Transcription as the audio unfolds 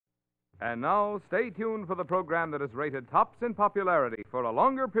And now, stay tuned for the program that is rated tops in popularity for a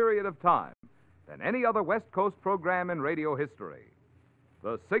longer period of time than any other West Coast program in radio history.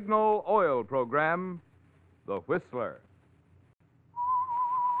 The Signal Oil program, The Whistler.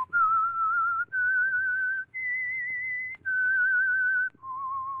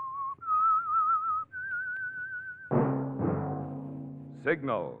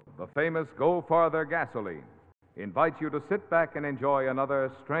 Signal, the famous Go Farther gasoline, invites you to sit back and enjoy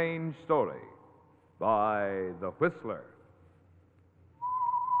another strange story by The Whistler.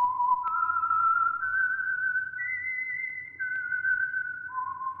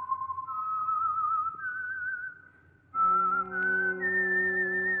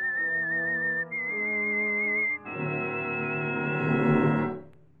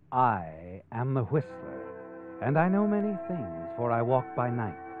 I am the Whistler, and I know many things, for I walk by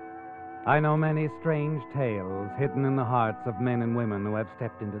night. I know many strange tales hidden in the hearts of men and women who have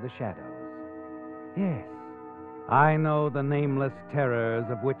stepped into the shadows. Yes, I know the nameless terrors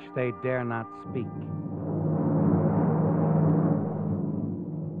of which they dare not speak.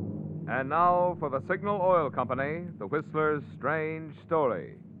 And now for the Signal Oil Company, The Whistler's strange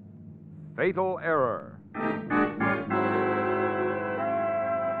story, Fatal Error.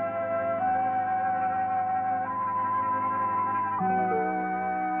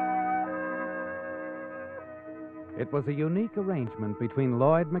 It was a unique arrangement between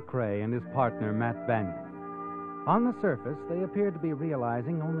Lloyd McCrae and his partner, Matt Banyan. On the surface, they appeared to be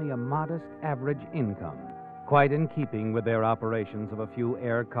realizing only a modest average income, quite in keeping with their operations of a few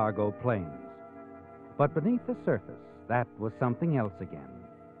air cargo planes. But beneath the surface, that was something else again.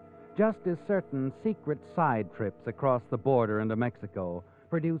 Just as certain secret side trips across the border into Mexico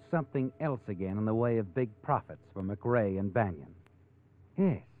produced something else again in the way of big profits for McCrae and Banyan.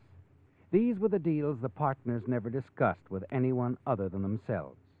 Yes. These were the deals the partners never discussed with anyone other than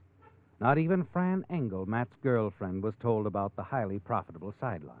themselves. Not even Fran Engel, Matt's girlfriend, was told about the highly profitable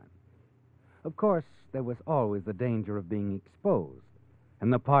sideline. Of course, there was always the danger of being exposed,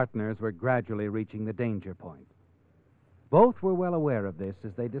 and the partners were gradually reaching the danger point. Both were well aware of this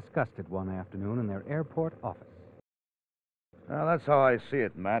as they discussed it one afternoon in their airport office. Well, that's how I see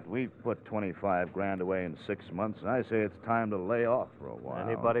it, Matt. We've put 25 grand away in 6 months, and I say it's time to lay off for a while.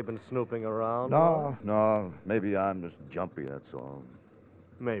 Anybody been snooping around? No. Maybe I'm just jumpy, that's all.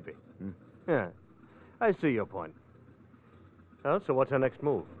 Maybe. Yeah, I see your point. Well, so what's our next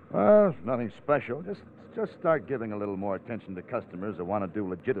move? Nothing special. Just start giving a little more attention to customers that want to do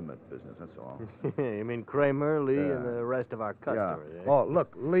legitimate business, that's all. You mean Kramer, Lee, and the rest of our customers, Yeah. Oh,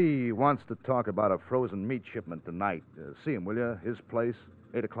 look, Lee wants to talk about a frozen meat shipment tonight. See him, will you? His place,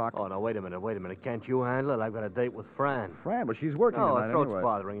 8 o'clock. Oh, no, wait a minute. Can't you handle it? I've got a date with Fran. Fran, but she's working tonight her throat's anyway.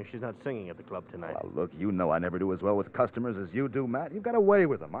 bothering her. She's not singing at the club tonight. Well, look, you know I never do as well with customers as you do, Matt. You've got a way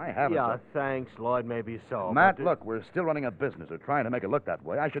with them. I haven't. Yeah, thanks, Lloyd. Maybe so. Matt, look, we're still running a business. We're trying to make it look that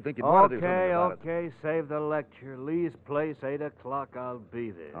way. I should think you'd want to do something about it. Okay, save the lecture. Lee's place, 8 o'clock. I'll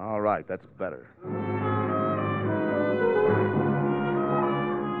be there. All right, that's better.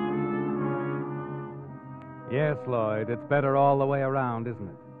 Yes, Lloyd, it's better all the way around, isn't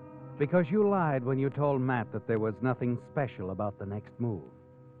it? Because you lied when you told Matt that there was nothing special about the next move.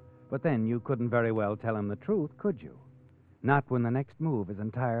 But then you couldn't very well tell him the truth, could you? Not when the next move is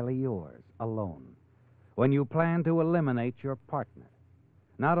entirely yours, alone. When you plan to eliminate your partner.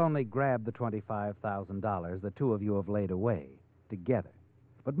 Not only grab the $25,000 the two of you have laid away together,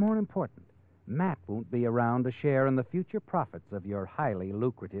 but more important, Matt won't be around to share in the future profits of your highly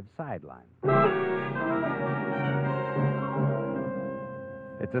lucrative sideline.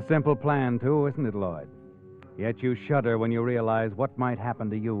 It's a simple plan, too, isn't it, Lloyd? Yet you shudder when you realize what might happen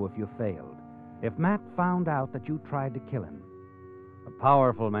to you if you failed. If Matt found out that you tried to kill him. A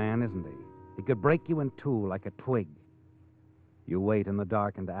powerful man, isn't he? He could break you in two like a twig. You wait in the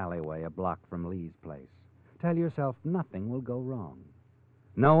darkened alleyway a block from Lee's place. Tell yourself nothing will go wrong.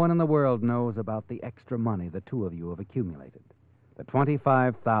 No one in the world knows about the extra money the two of you have accumulated. The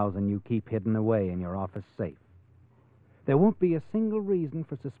 $25,000 you keep hidden away in your office safe. There won't be a single reason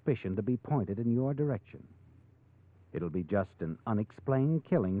for suspicion to be pointed in your direction. It'll be just an unexplained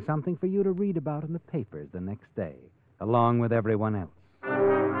killing, something for you to read about in the papers the next day, along with everyone else.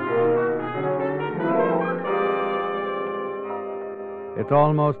 It's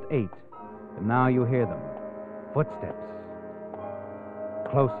almost 8, and now you hear them. Footsteps.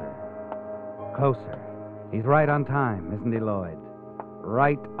 Closer. Closer. He's right on time, isn't he, Lloyd?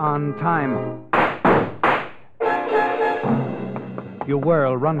 Right on time. You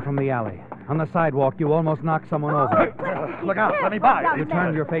whirl, run from the alley. On the sidewalk, you almost knock someone over. Look out, let me by. You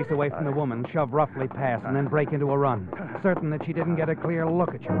turn your face away from the woman, shove roughly past, and then break into a run, certain that she didn't get a clear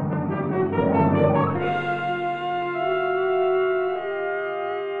look at you. Oh,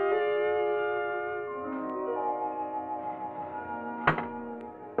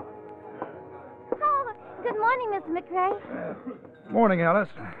 good morning, Mr. McRae. Morning, Alice.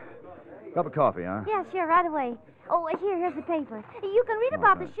 Cup of coffee, huh? Yeah, sure, right away. Oh, here's the paper. You can read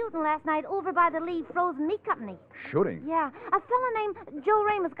about the shooting last night over by the Lee Frozen Meat Company. Shooting? Yeah, a fella named Joe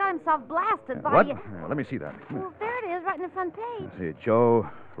Ramos got himself blasted by... What? Let me see that. Well, there it is, right in the front page. Let's see. Joe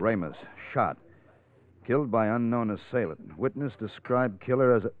Ramos, shot. Killed by unknown assailant. Witness described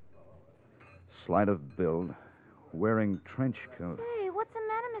killer as a... Slight of build. Wearing trench coat. Hey, what's the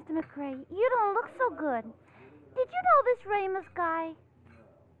matter, Mr. McRae? You don't look so good. Did you know this Ramos guy?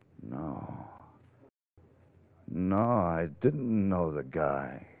 No. No, I didn't know the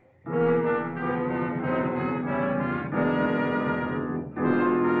guy.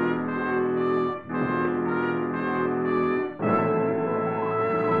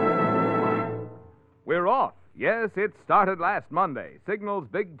 We're off. Yes, it started last Monday, Signal's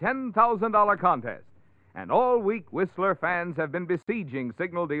big $10,000 contest. And all week, Whistler fans have been besieging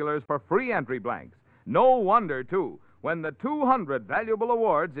Signal dealers for free entry blanks. No wonder, too, when the 200 valuable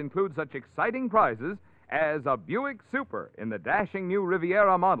awards include such exciting prizes as a Buick Super in the dashing new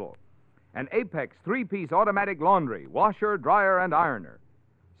Riviera model, an Apex 3-piece automatic laundry, washer, dryer, and ironer,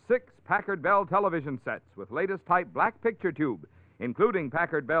 6 Packard Bell television sets with latest type black picture tube, including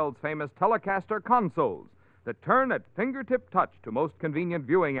Packard Bell's famous Telecaster consoles that turn at fingertip touch to most convenient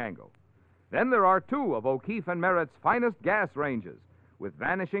viewing angle. Then there are 2 of O'Keefe and Merritt's finest gas ranges with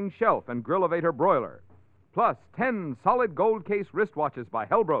vanishing shelf and Grillovator broiler, plus 10 solid gold case wristwatches by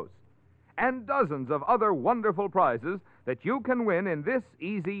Helbros, and dozens of other wonderful prizes that you can win in this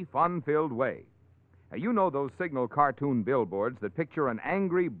easy, fun-filled way. Now, you know those Signal cartoon billboards that picture an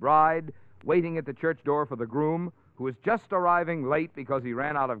angry bride waiting at the church door for the groom who is just arriving late because he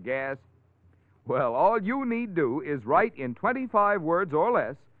ran out of gas? Well, all you need do is write in 25 words or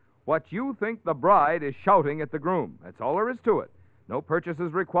less what you think the bride is shouting at the groom. That's all there is to it. No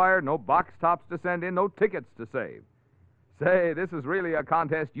purchases required, no box tops to send in, no tickets to save. Say, this is really a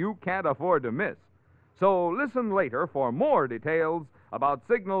contest you can't afford to miss. So listen later for more details about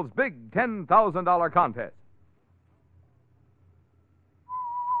Signal's big $10,000 contest.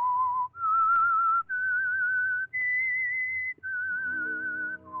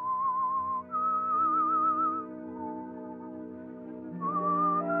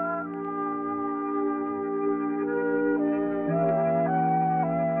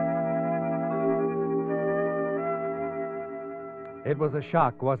 It was a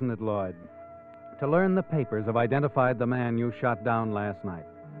shock, wasn't it, Lloyd? To learn the papers have identified the man you shot down last night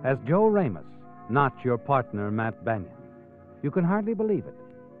as Joe Ramos, not your partner, Matt Banyan. You can hardly believe it.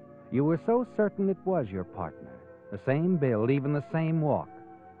 You were so certain it was your partner. The same build, even the same walk.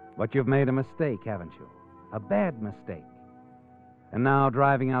 But you've made a mistake, haven't you? A bad mistake. And now,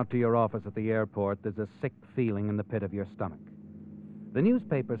 driving out to your office at the airport, there's a sick feeling in the pit of your stomach. The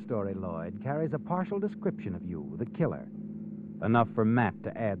newspaper story, Lloyd, carries a partial description of you, the killer. Enough for Matt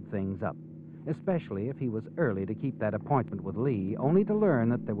to add things up, especially if he was early to keep that appointment with Lee, only to learn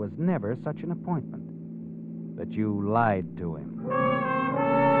that there was never such an appointment, that you lied to him.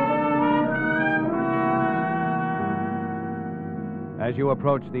 As you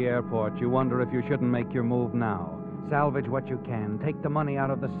approach the airport, you wonder if you shouldn't make your move now. Salvage what you can, take the money out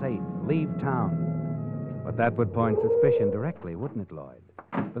of the safe, leave town. But that would point suspicion directly, wouldn't it, Lloyd?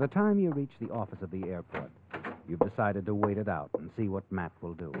 By the time you reach the office of the airport, you've decided to wait it out and see what Matt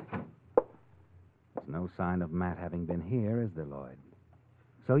will do. There's no sign of Matt having been here, is there, Lloyd?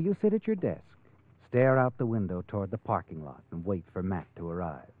 So you sit at your desk, stare out the window toward the parking lot, and wait for Matt to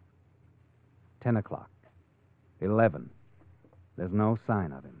arrive. 10 o'clock. 11. There's no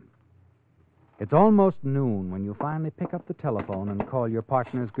sign of him. It's almost noon when you finally pick up the telephone and call your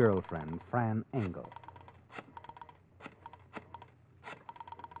partner's girlfriend, Fran Engel.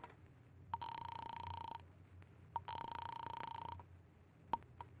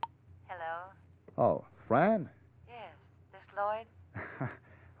 Hello? Oh, Fran? Yes. This Lloyd?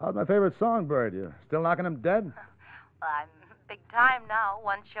 How's my favorite songbird? You still knocking him dead? Well, I'm big time now,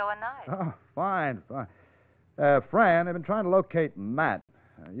 one show a night. Oh, fine. Fran, I've been trying to locate Matt.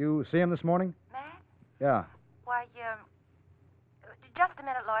 You see him this morning? Matt? Yeah. Why, just a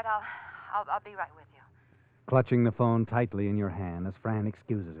minute, Lloyd. I'll be right with you. Clutching the phone tightly in your hand as Fran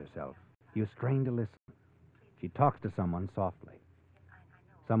excuses herself, you strain to listen. She talks to someone softly.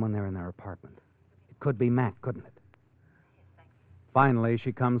 Someone there in their apartment. It could be Matt, couldn't it? Finally,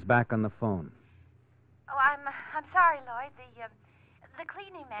 she comes back on the phone. Oh, I'm sorry, Lloyd. The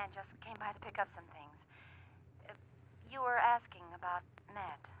cleaning man just came by to pick up some things. You were asking about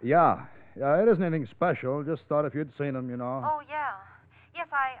Matt. Yeah. It isn't anything special. Just thought if you'd seen him, you know. Oh, yeah. Yes,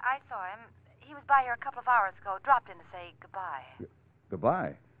 I saw him. He was by here a couple of hours ago. Dropped in to say goodbye.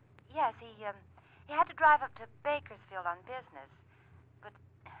 Goodbye. Yes, he had to drive up to Bakersfield on business. But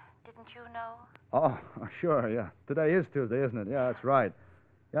didn't you know? Oh, sure, yeah. Today is Tuesday, isn't it? Yeah, that's right.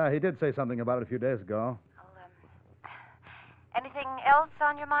 Yeah, he did say something about it a few days ago. Anything else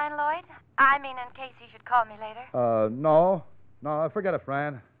on your mind, Lloyd? I mean, in case he should call me later. No. No, forget it,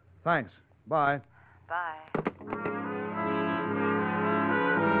 Fran. Thanks. Bye. Bye.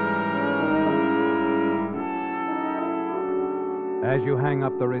 As you hang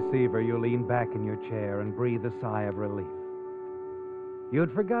up the receiver, you lean back in your chair and breathe a sigh of relief.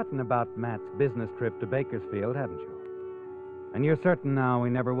 You'd forgotten about Matt's business trip to Bakersfield, hadn't you? And you're certain now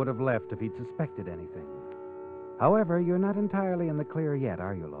he never would have left if he'd suspected anything. However, you're not entirely in the clear yet,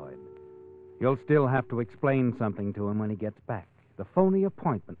 are you, Lloyd? You'll still have to explain something to him when he gets back. The phony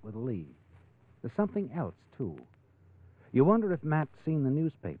appointment with Lee. There's something else, too. You wonder if Matt's seen the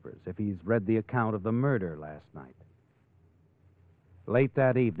newspapers, if he's read the account of the murder last night. Late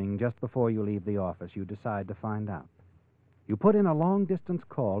that evening, just before you leave the office, you decide to find out. You put in a long-distance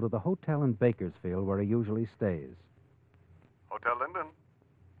call to the hotel in Bakersfield where he usually stays. Hotel Linden.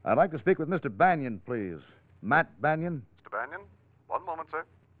 I'd like to speak with Mr. Banyan, please. Matt Banyan? Mr. Banyan? One moment, sir.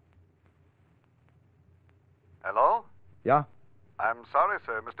 Hello? Yeah? I'm sorry,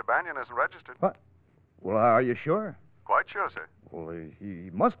 sir. Mr. Banyan isn't registered. What? Well, are you sure? Quite sure, sir. Well, he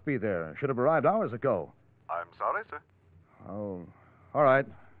must be there. Should have arrived hours ago. I'm sorry, sir. Oh, all right.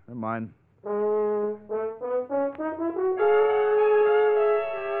 Never mind.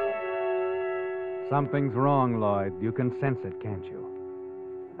 Something's wrong, Lloyd. You can sense it, can't you?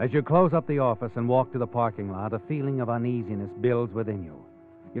 As you close up the office and walk to the parking lot, a feeling of uneasiness builds within you.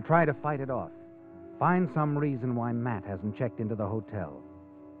 You try to fight it off. Find some reason why Matt hasn't checked into the hotel.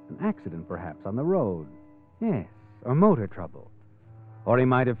 An accident, perhaps, on the road. Yes, or motor trouble. Or he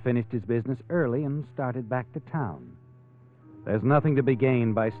might have finished his business early and started back to town. There's nothing to be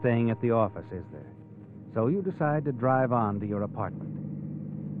gained by staying at the office, is there? So you decide to drive on to your apartment.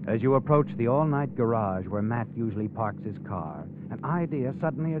 As you approach the all-night garage where Matt usually parks his car, an idea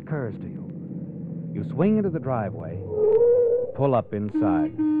suddenly occurs to you. You swing into the driveway, pull up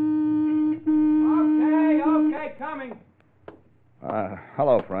inside. Okay, coming.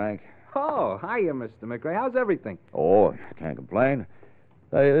 Hello, Frank. Oh, hiya, Mr. McRae. How's everything? Oh, can't complain.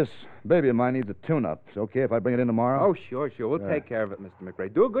 Hey, this baby of mine needs a tune-up. It's okay if I bring it in tomorrow? Oh, sure. We'll take care of it, Mr.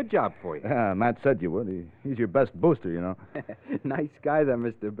 McRae. Do a good job for you. Yeah, Matt said you would. He's your best booster, you know. Nice guy, that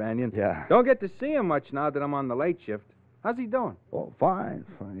Mr. Banyan. Yeah. Don't get to see him much now that I'm on the late shift. How's he doing? Oh, fine.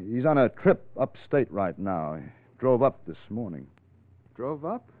 He's on a trip upstate right now. He drove up this morning. Drove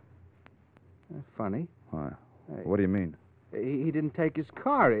up? Funny. Why? Hey. What do you mean? He didn't take his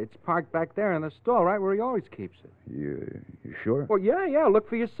car. It's parked back there in the stall, right where he always keeps it. You sure? Well, yeah. Look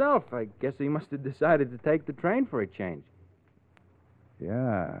for yourself. I guess he must have decided to take the train for a change.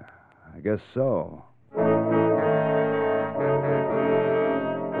 Yeah, I guess so.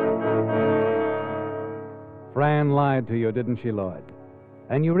 Fran lied to you, didn't she, Lloyd?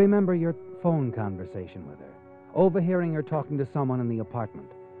 And you remember your phone conversation with her, overhearing her talking to someone in the apartment.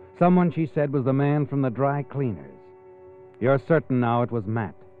 Someone she said was the man from the dry cleaners. You're certain now it was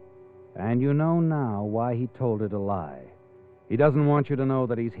Matt. And you know now why he told her to lie. He doesn't want you to know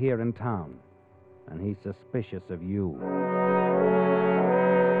that he's here in town. And he's suspicious of you.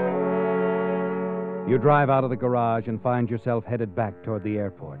 You drive out of the garage and find yourself headed back toward the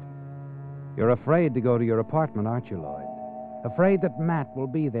airport. You're afraid to go to your apartment, aren't you, Lloyd? Afraid that Matt will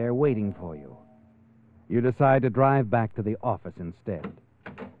be there waiting for you. You decide to drive back to the office instead.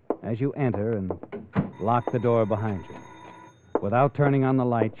 As you enter and lock the door behind you, without turning on the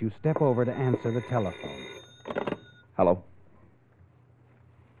lights, you step over to answer the telephone. Hello?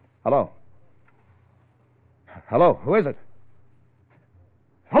 Hello? Hello? Who is it?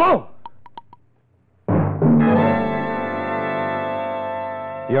 Hello?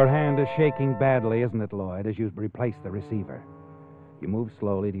 Your hand is shaking badly, isn't it, Lloyd, as you replace the receiver? You move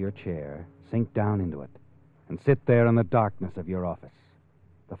slowly to your chair, sink down into it, and sit there in the darkness of your office.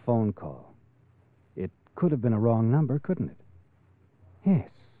 The phone call. It could have been a wrong number, couldn't it? Yes.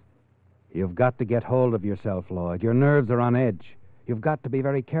 You've got to get hold of yourself, Lloyd. Your nerves are on edge. You've got to be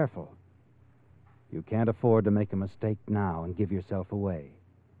very careful. You can't afford to make a mistake now and give yourself away.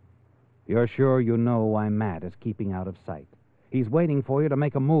 You're sure you know why Matt is keeping out of sight. He's waiting for you to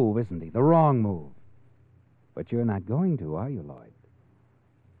make a move, isn't he? The wrong move. But you're not going to, are you, Lloyd?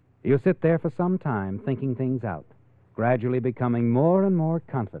 You sit there for some time thinking things out, gradually becoming more and more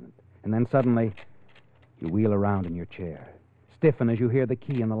confident. And then suddenly, you wheel around in your chair, stiffen as you hear the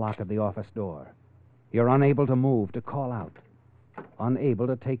key in the lock of the office door. You're unable to move, to call out. Unable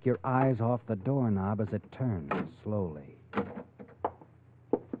to take your eyes off the doorknob as it turns slowly.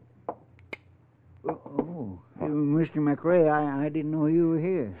 Mr. McRae, I didn't know you were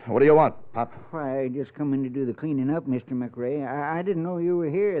here. What do you want, Pop? Why, I just come in to do the cleaning up, Mr. McRae. I didn't know you were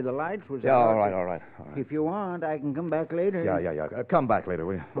here. The lights was Yeah, out. all right. If you want, I can come back later. Yeah. Come back later,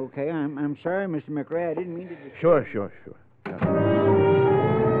 will you? Okay, I'm sorry, Mr. McRae. I didn't mean to... Sure.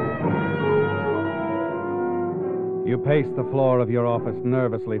 You pace the floor of your office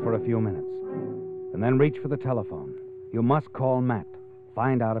nervously for a few minutes, and then reach for the telephone. You must call Matt,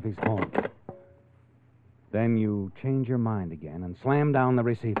 find out if he's home. Then you change your mind again and slam down the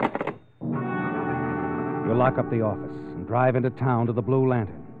receiver. You lock up the office and drive into town to the Blue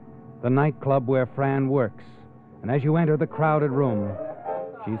Lantern, the nightclub where Fran works. And as you enter the crowded room,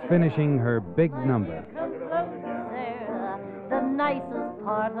 she's finishing her big number. The nicest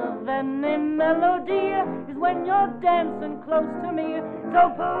part of any melody is when you're dancing close to me. So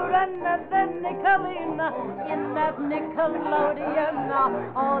put another nickel in that Nickelodeon.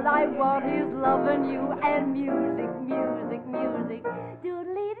 All I want is loving you and music.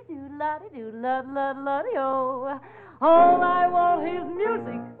 Doodly-doo-la-doo-la-la-la-doo. All I want is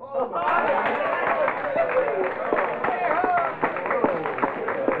music.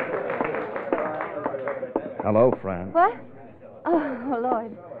 Hello, Fran. What? Oh,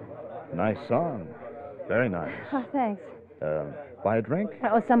 Lloyd. Nice song. Very nice. Oh, thanks. Buy a drink?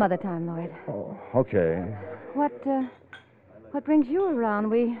 Oh, some other time, Lloyd. Oh, okay. What brings you around?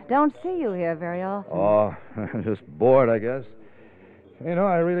 We don't see you here very often. Oh, just bored, I guess. You know,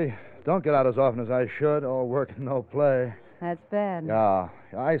 I really don't get out as often as I should. All work and no play. That's bad. Yeah,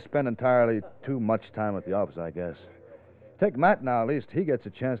 I spend entirely too much time at the office, I guess. Take Matt now. At least he gets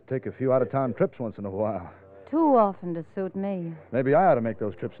a chance to take a few out-of-town trips once in a while. Too often to suit me. Maybe I ought to make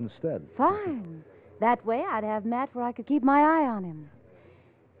those trips instead. Fine. That way I'd have Matt where I could keep my eye on him.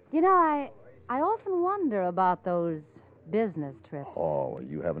 You know, I often wonder about those business trips. Oh, well,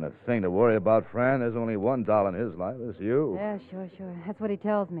 you haven't a thing to worry about, Fran. There's only one doll in his life. It's you. Yeah, sure. That's what he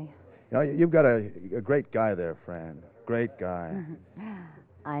tells me. You know, you've got a great guy there, Fran. Great guy.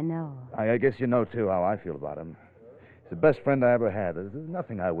 I know. I guess you know, too, how I feel about him. He's the best friend I ever had. There's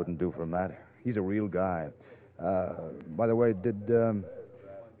nothing I wouldn't do for Matt. He's a real guy. By the way, did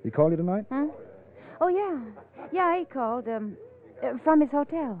he call you tonight? Huh? Oh, yeah. Yeah, he called, from his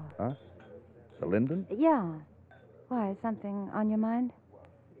hotel. Huh? The Linden? Yeah. Why, something on your mind?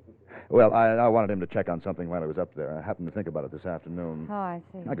 Well, I wanted him to check on something while I was up there. I happened to think about it this afternoon. Oh, I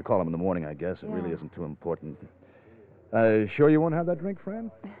see. I could call him in the morning, I guess. It Yeah. really isn't too important. Sure you won't have that drink,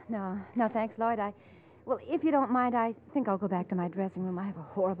 Fran? No, thanks, Lloyd. Well, if you don't mind, I think I'll go back to my dressing room. I have a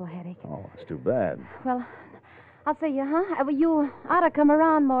horrible headache. Oh, it's too bad. Well, I'll see you, huh? Well, you ought to come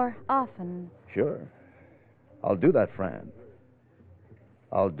around more often. Sure. I'll do that, Fran.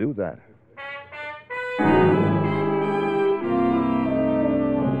 I'll do that.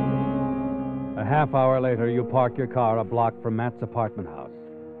 A half hour later, you park your car a block from Matt's apartment house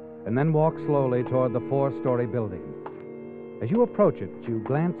and then walk slowly toward the 4-story building. As you approach it, you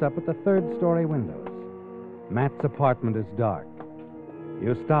glance up at the 3rd-story windows. Matt's apartment is dark.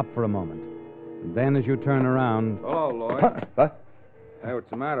 You stop for a moment, and then as you turn around... Hello, Lloyd. Huh? Hey, what's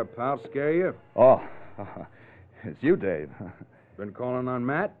the matter, pal? Scare you? Oh, it's you, Dave. Been calling on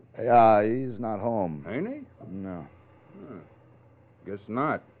Matt? Yeah, he's not home. Ain't he? No. Guess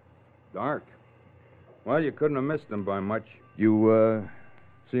not. Dark. Well, you couldn't have missed him by much. You,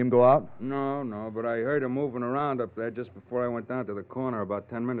 see him go out? No, but I heard him moving around up there just before I went down to the corner about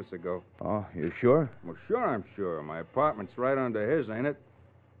 10 minutes ago. Oh, you sure? Well, sure, I'm sure. My apartment's right under his, ain't it?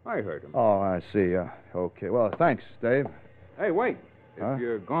 I heard him. Oh, I see. Okay. Well, thanks, Dave. Hey, wait. Huh? If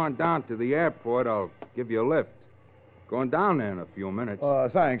you're going down to the airport, I'll give you a lift. Going down there in a few minutes.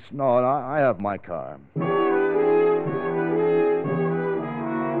 Thanks. No, I have my car.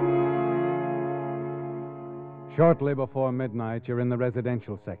 Shortly before midnight, you're in the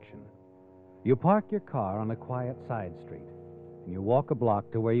residential section. You park your car on a quiet side street, and you walk a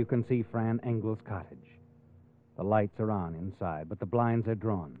block to where you can see Fran Engel's cottage. The lights are on inside, but the blinds are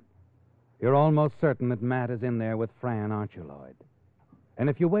drawn. You're almost certain that Matt is in there with Fran, aren't you, Lloyd? And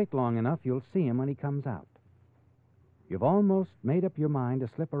if you wait long enough, you'll see him when he comes out. You've almost made up your mind to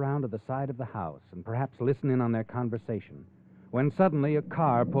slip around to the side of the house and perhaps listen in on their conversation, when suddenly a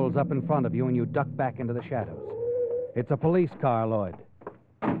car pulls up in front of you and you duck back into the shadows. It's a police car, Lloyd.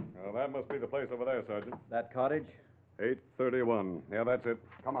 Well, that must be the place over there, Sergeant. That cottage? 831. Yeah, that's it.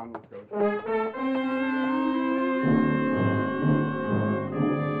 Come on, let's go.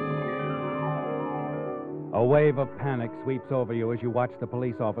 A A wave of panic sweeps over you as you watch the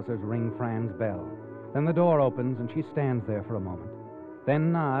police officers ring Fran's bell. Then the door opens and she stands there for a moment,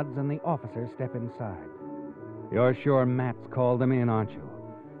 then nods and the officers step inside. You're sure Matt's called them in, aren't you?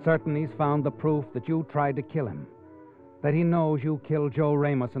 Certain he's found the proof that you tried to kill him, that he knows you killed Joe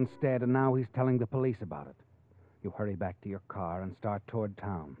Ramos instead, and now he's telling the police about it. You hurry back to your car and start toward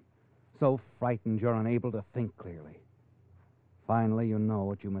town, so frightened you're unable to think clearly. Finally, you know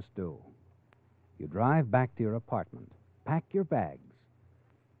what you must do. You drive back to your apartment, pack your bags,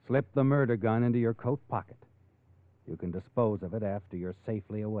 slip the murder gun into your coat pocket. You can dispose of it after you're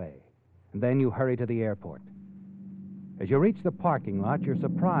safely away. And then you hurry to the airport. As you reach the parking lot, you're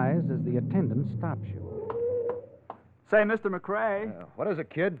surprised as the attendant stops you. Say, Mr. McRae. What is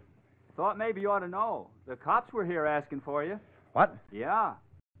it, kid? Thought maybe you ought to know. The cops were here asking for you. What? Yeah.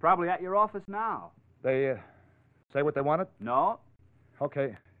 Probably at your office now. They say what they wanted? No.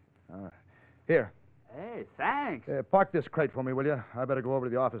 Okay. Here. Hey, thanks. Park this crate for me, will you? I better go over to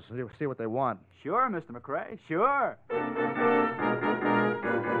the office and see what they want. Sure, Mr. McRae. Sure.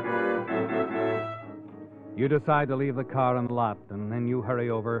 You decide to leave the car on the lot, and then you hurry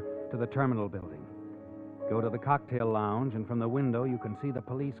over to the terminal building. Go to the cocktail lounge, and from the window you can see the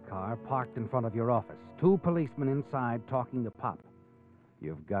police car parked in front of your office. 2 policemen inside talking to Pop.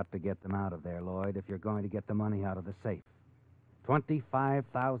 You've got to get them out of there, Lloyd, if you're going to get the money out of the safe.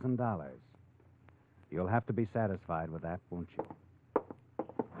 $25,000. You'll have to be satisfied with that, won't you?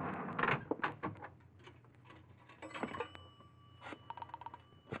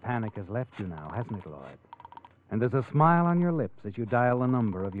 The panic has left you now, hasn't it, Lloyd? And there's a smile on your lips as you dial the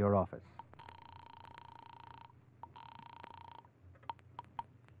number of your office.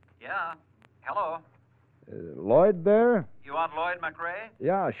 Yeah. Hello. Lloyd there? You want Lloyd McRae?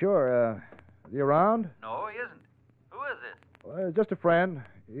 Yeah, sure. Is he around? No, he isn't. Who is this? Well, just a friend.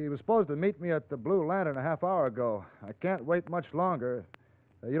 He was supposed to meet me at the Blue Lantern a half hour ago. I can't wait much longer.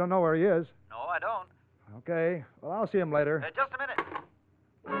 You don't know where he is? No, I don't. Okay. Well, I'll see him later. Just a minute.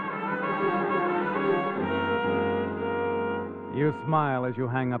 You smile as you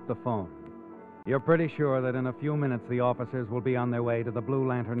hang up the phone. You're pretty sure that in a few minutes the officers will be on their way to the Blue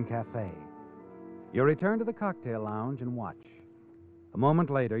Lantern Cafe. You return to the cocktail lounge and watch. A moment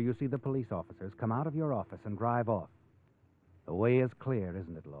later, you see the police officers come out of your office and drive off. The way is clear,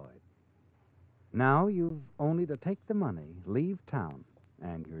 isn't it, Lloyd? Now you've only to take the money, leave town,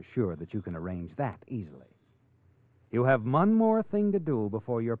 and you're sure that you can arrange that easily. You have one more thing to do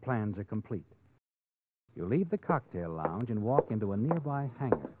before your plans are complete. You leave the cocktail lounge and walk into a nearby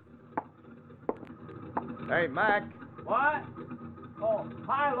hangar. Hey, Mac. What? Oh,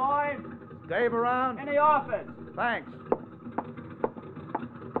 hi, Lloyd. Dave around? In the office. Thanks.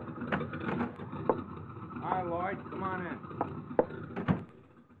 Hi, Lloyd. Come on in.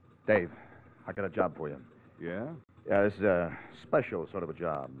 Dave, I got a job for you. Yeah? Yeah, this is a special sort of a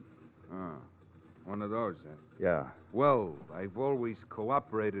job. Oh, one of those, then. Yeah. Well, I've always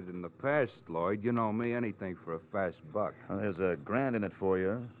cooperated in the past, Lloyd. You know me, anything for a fast buck. Well, there's $1,000 in it for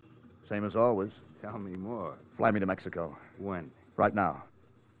you. Same as always. Tell me more. Fly me to Mexico. When? Right now.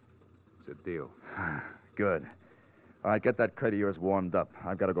 It's a deal. Good. All right, get that crate of yours warmed up.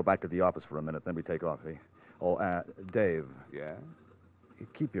 I've got to go back to the office for a minute, then we take off, eh? Oh, Dave. Yeah? You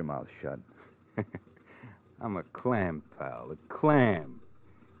keep your mouth shut. I'm a clam, pal. A clam.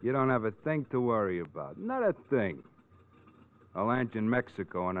 You don't have a thing to worry about. Not a thing. I'll land you in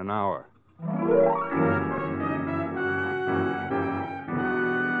Mexico in an hour.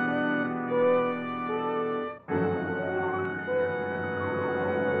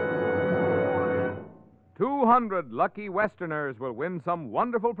 $200 lucky Westerners will win some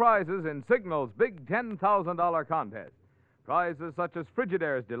wonderful prizes in Signal's big $10,000 contest. Prizes such as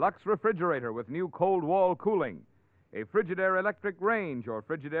Frigidaire's deluxe refrigerator with new cold wall cooling, a Frigidaire electric range or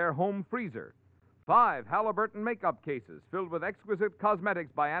Frigidaire home freezer, 5 Halliburton makeup cases filled with exquisite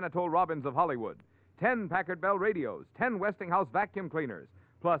cosmetics by Anatole Robbins of Hollywood, 10 Packard Bell radios, 10 Westinghouse vacuum cleaners,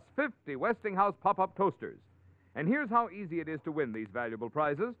 plus 50 Westinghouse pop-up toasters. And here's how easy it is to win these valuable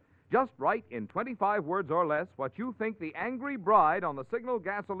prizes. Just write in 25 words or less what you think the angry bride on the Signal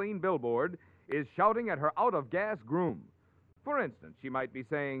gasoline billboard is shouting at her out-of-gas groom. For instance, she might be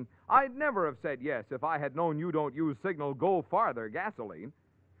saying, "I'd never have said yes if I had known you don't use Signal Go Farther gasoline."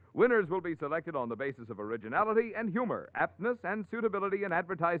 Winners will be selected on the basis of originality and humor, aptness and suitability in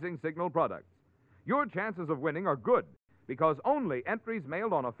advertising Signal products. Your chances of winning are good because only entries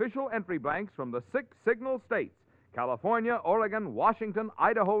mailed on official entry blanks from the 6 Signal states, California, Oregon, Washington,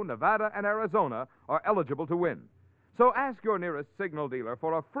 Idaho, Nevada, and Arizona, are eligible to win. So ask your nearest Signal dealer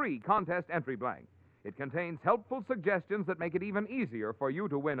for a free contest entry blank. It contains helpful suggestions that make it even easier for you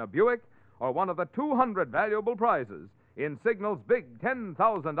to win a Buick or one of the 200 valuable prizes in Signal's big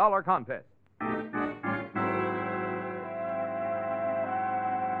 $10,000 contest.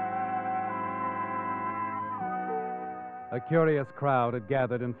 A curious crowd had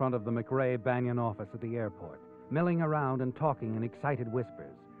gathered in front of the McRae-Banyan office at the airport, milling around and talking in excited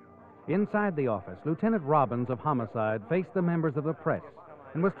whispers. Inside the office, Lieutenant Robbins of Homicide faced the members of the press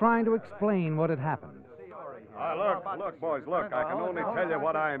and was trying to explain what had happened. Look, boys, look. I can only tell you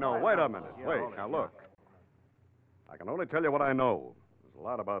what I know. Wait a minute. Wait, now look. I can only tell you what I know. There's a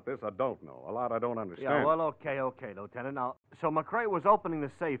lot about this I don't know, a lot I don't understand. Yeah, well, okay, Lieutenant. Now, so McRae was opening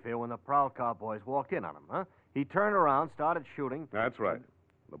the safe here when the Prowl Car boys walked in on him, huh? He turned around, started shooting. That's right.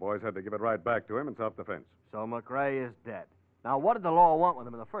 The boys had to give it right back to him in self-defense. So McRae is dead. Now, what did the law want with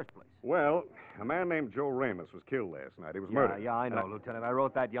him in the first place? Well, a man named Joe Ramos was killed last night. He was murdered. Yeah, I know, Lieutenant. I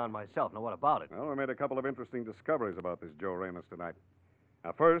wrote that yarn myself. Now, what about it? Well, we made a couple of interesting discoveries about this Joe Ramos tonight.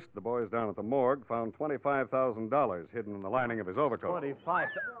 Now, first, the boys down at the morgue found $25,000 hidden in the lining of his overcoat. 25.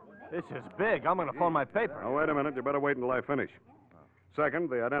 This is big. I'm going to phone my paper. Now, wait a minute. You better wait until I finish. Second,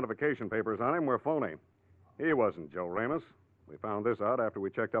 the identification papers on him were phony. He wasn't Joe Ramos. We found this out after we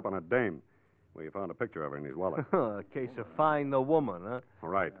checked up on a dame. We found a picture of her in his wallet. A case of find the woman, huh?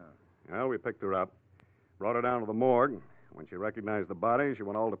 Right. Well, we picked her up, brought her down to the morgue. When she recognized the body, she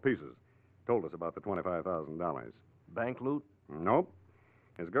went all to pieces. Told us about the $25,000. Bank loot? Nope.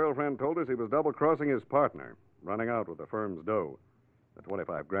 His girlfriend told us he was double-crossing his partner, running out with the firm's dough. The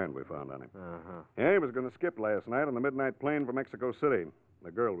 25 grand we found on him. Uh-huh. Yeah, he was going to skip last night on the midnight plane for Mexico City.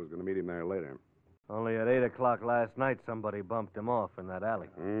 The girl was going to meet him there later. Only at 8 o'clock last night, somebody bumped him off in that alley.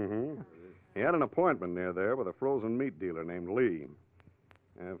 Mm-hmm. He had an appointment near there with a frozen meat dealer named Lee.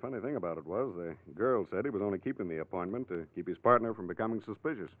 Funny thing about it was, the girl said he was only keeping the appointment to keep his partner from becoming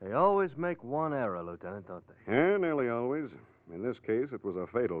suspicious. They always make one error, Lieutenant, don't they? Yeah, nearly always. In this case, it was a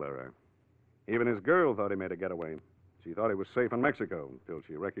fatal error. Even his girl thought he made a getaway. She thought he was safe in Mexico until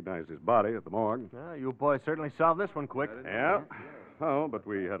she recognized his body at the morgue. Yeah, you boys certainly solved this one quick. Yeah. Oh, but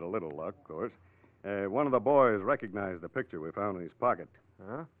we had a little luck, of course. One of the boys recognized the picture we found in his pocket.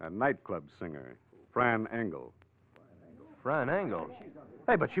 Huh? A nightclub singer, Fran Engel. Fran Engel?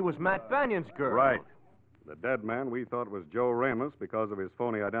 Hey, but she was Matt Banyan's girl. Right. The dead man we thought was Joe Ramos because of his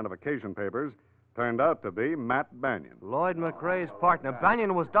phony identification papers turned out to be Matt Banyan. Lloyd McRae's partner.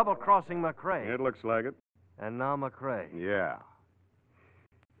 Banyan was double-crossing McRae. It looks like it. And now McRae. Yeah.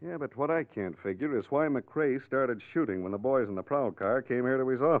 Yeah, but what I can't figure is why McRae started shooting when the boys in the Prowl Car came here to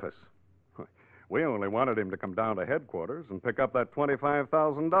his office. We only wanted him to come down to headquarters and pick up that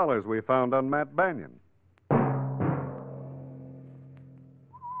 $25,000 we found on Matt Banyan.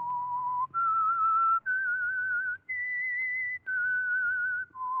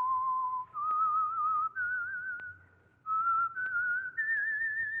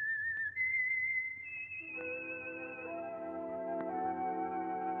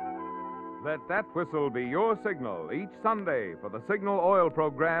 Let that whistle be your signal each Sunday for the Signal Oil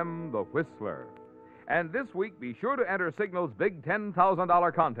program, The Whistler. And this week, be sure to enter Signal's big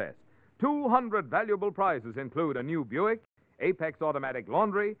 $10,000 contest. 200 valuable prizes include a new Buick, Apex automatic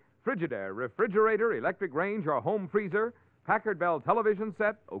laundry, Frigidaire refrigerator, electric range or home freezer, Packard Bell television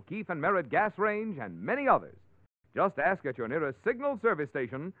set, O'Keefe and Merritt gas range, and many others. Just ask at your nearest Signal service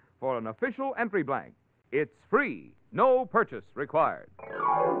station for an official entry blank. It's free, no purchase required.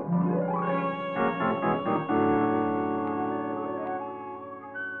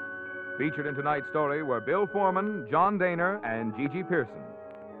 Featured in tonight's story were Bill Foreman, John Daner, and Gigi Pearson.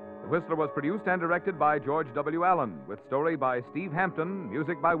 The Whistler was produced and directed by George W. Allen, with story by Steve Hampton,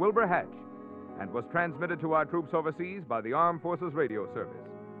 music by Wilbur Hatch, and was transmitted to our troops overseas by the Armed Forces Radio Service.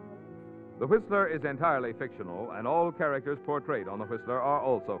 The Whistler is entirely fictional, and all characters portrayed on The Whistler are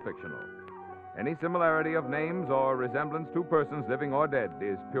also fictional. Any similarity of names or resemblance to persons living or dead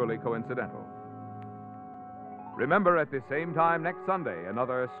is purely coincidental. Remember at the same time next Sunday,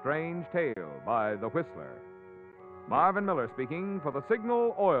 another strange tale by The Whistler. Marvin Miller speaking for the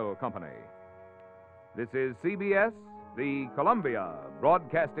Signal Oil Company. This is CBS, the Columbia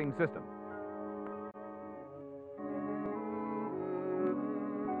Broadcasting System.